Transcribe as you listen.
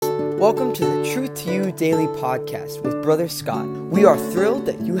Welcome to the Truth to You Daily Podcast with Brother Scott. We are thrilled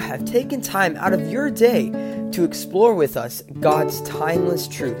that you have taken time out of your day to explore with us God's timeless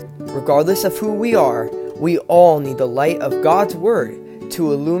truth. Regardless of who we are, we all need the light of God's Word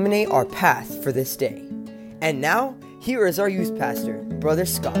to illuminate our path for this day. And now, here is our youth pastor, Brother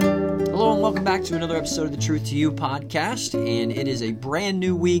Scott. Hello and welcome back to another episode of the Truth to You podcast, and it is a brand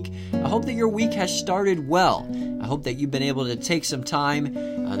new week. I hope that your week has started well. I hope that you've been able to take some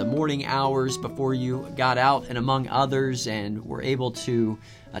time, the morning hours before you got out and among others, and were able to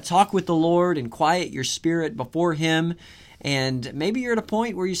talk with the Lord and quiet your spirit before Him. And maybe you're at a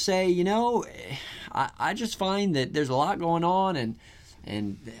point where you say, I just find that there's a lot going on,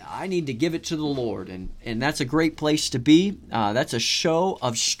 and I need to give it to the Lord. And that's a great place to be. That's a show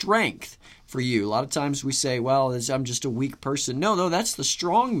of strength for you. A lot of times we say, well, I'm just a weak person. No, that's the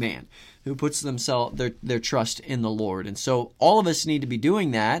strong man who puts their trust in the Lord. And so all of us need to be doing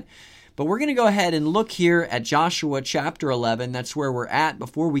that. But we're going to go ahead and look here at Joshua chapter 11. That's where we're at.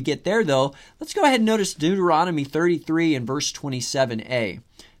 Before we get there, though, let's go ahead and notice Deuteronomy 33 and verse 27a.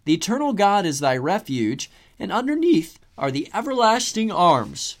 The eternal God is thy refuge, and underneath are the everlasting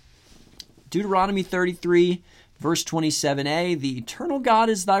arms. Deuteronomy 33, verse 27a, the eternal God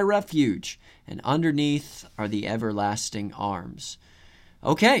is thy refuge, and underneath are the everlasting arms.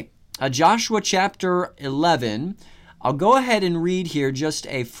 Okay, Joshua chapter 11. I'll go ahead and read here just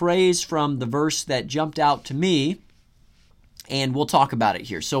a phrase from the verse that jumped out to me, and we'll talk about it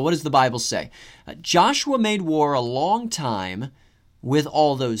here. So what does the Bible say? Joshua made war a long time with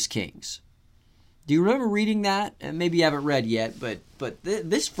all those kings. Do you remember reading that? And maybe you haven't read yet, but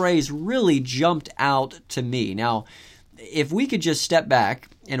this phrase really jumped out to me. Now, if we could just step back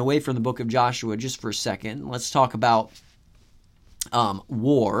and away from the book of Joshua just for a second, let's talk about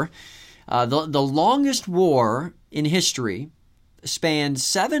war. The longest war in history spanned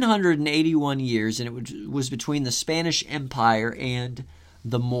 781 years, and it was between the Spanish Empire and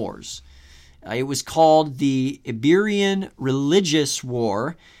the Moors. It was called the Iberian Religious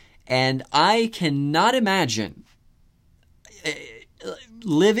War. And I cannot imagine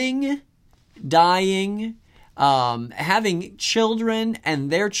living, dying, having children and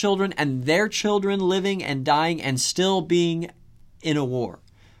their children living and dying and still being in a war.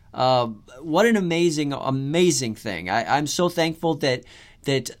 What an amazing thing. I'm so thankful that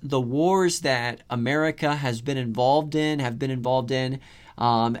the wars that America has been involved in,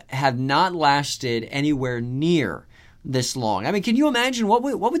 have not lasted anywhere near this long. I mean, can you imagine what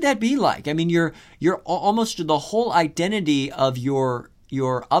would that be like? I mean, you're almost the whole identity of your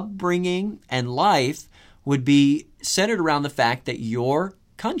upbringing and life would be centered around the fact that your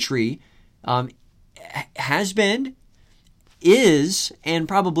country has been, is, and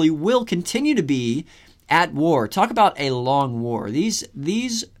probably will continue to be at war. Talk about a long war.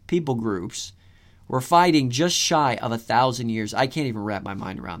 These people groups were fighting just shy of 1,000 years. I can't even wrap my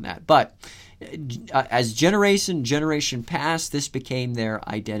mind around that. But as generation passed, this became their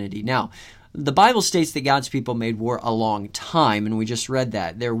identity. Now, the Bible states that God's people made war a long time, and we just read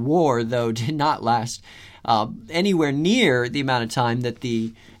that. Their war, though, did not last anywhere near the amount of time that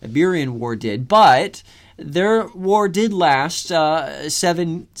the Iberian War did, but their war did last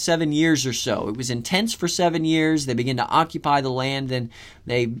 7 years or so. It was intense for 7 years. They began to occupy the land, and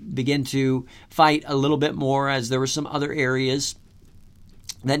they began to fight a little bit more as there were some other areas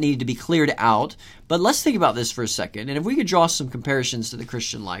that needed to be cleared out. But let's think about this for a second. And if we could draw some comparisons to the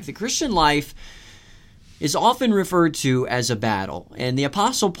Christian life. The Christian life is often referred to as a battle. And the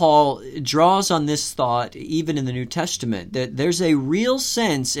Apostle Paul draws on this thought even in the New Testament, that there's a real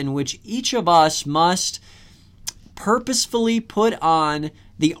sense in which each of us must purposefully put on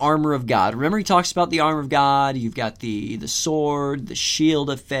the armor of God. Remember, he talks about the armor of God. You've got the sword, the shield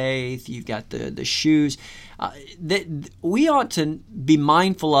of faith. You've got the shoes. That we ought to be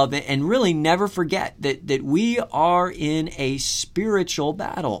mindful of it and really never forget that we are in a spiritual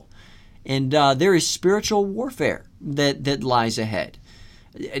battle. And there is spiritual warfare that lies ahead.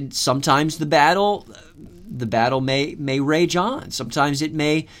 And sometimes the battle may rage on. Sometimes it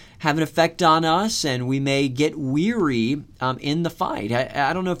may have an effect on us, and we may get weary in the fight.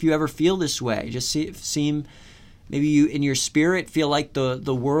 I don't know if you ever feel this way. Just seem maybe you in your spirit feel like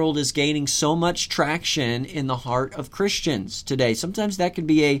the world is gaining so much traction in the heart of Christians today. Sometimes that can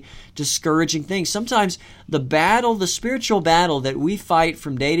be a discouraging thing. Sometimes the spiritual battle that we fight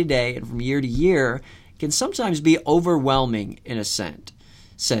from day to day and from year to year can sometimes be overwhelming in a sense.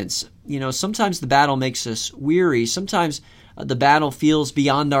 Sometimes the battle makes us weary. Sometimes the battle feels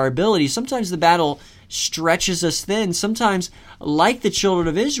beyond our ability. Sometimes the battle stretches us thin. Sometimes, like the children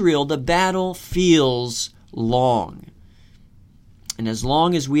of Israel, the battle feels long. And as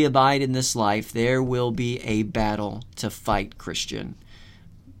long as we abide in this life, there will be a battle to fight, Christian.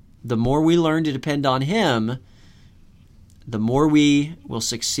 The more we learn to depend on Him, the more we will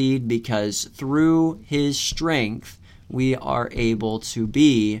succeed, because through His strength, we are able to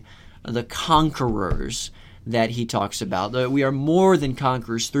be the conquerors that He talks about. That we are more than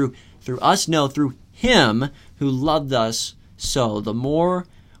conquerors through us, no, through Him who loved us so. The more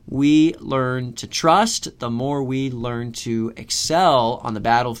we learn to trust, the more we learn to excel on the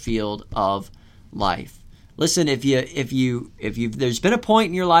battlefield of life. Listen, if there's been a point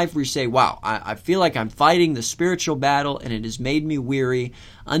in your life where you say, wow, I feel like I'm fighting the spiritual battle and it has made me weary,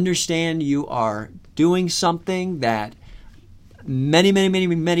 understand you are doing something that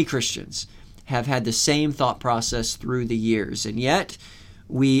many Christians have had the same thought process through the years. And yet,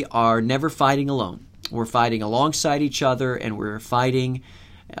 we are never fighting alone. We're fighting alongside each other, and we're fighting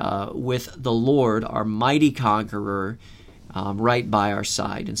with the Lord, our mighty conqueror, right by our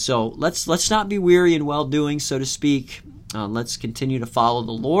side. And so let's not be weary in well-doing, so to speak. Let's continue to follow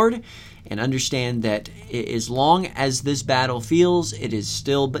the Lord and understand that as long as this battle feels, it is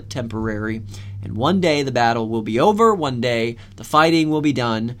still but temporary. And one day the battle will be over. One day the fighting will be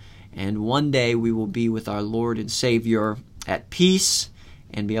done. And one day we will be with our Lord and Savior at peace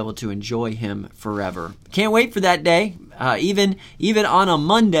and be able to enjoy Him forever. Can't wait for that day. Even on a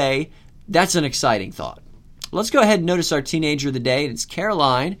Monday, that's an exciting thought. Let's go ahead and notice our teenager of the day, and it's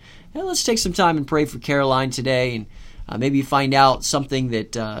Caroline. And let's take some time and pray for Caroline today, and maybe find out something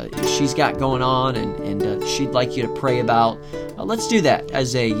that she's got going on and she'd like you to pray about. Let's do that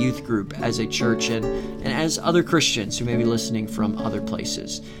as a youth group, as a church, and as other Christians who may be listening from other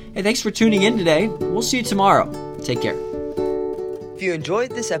places. Hey, thanks for tuning in today. We'll see you tomorrow. Take care. If you enjoyed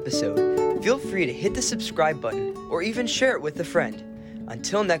this episode, feel free to hit the subscribe button or even share it with a friend.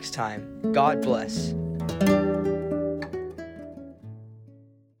 Until next time, God bless.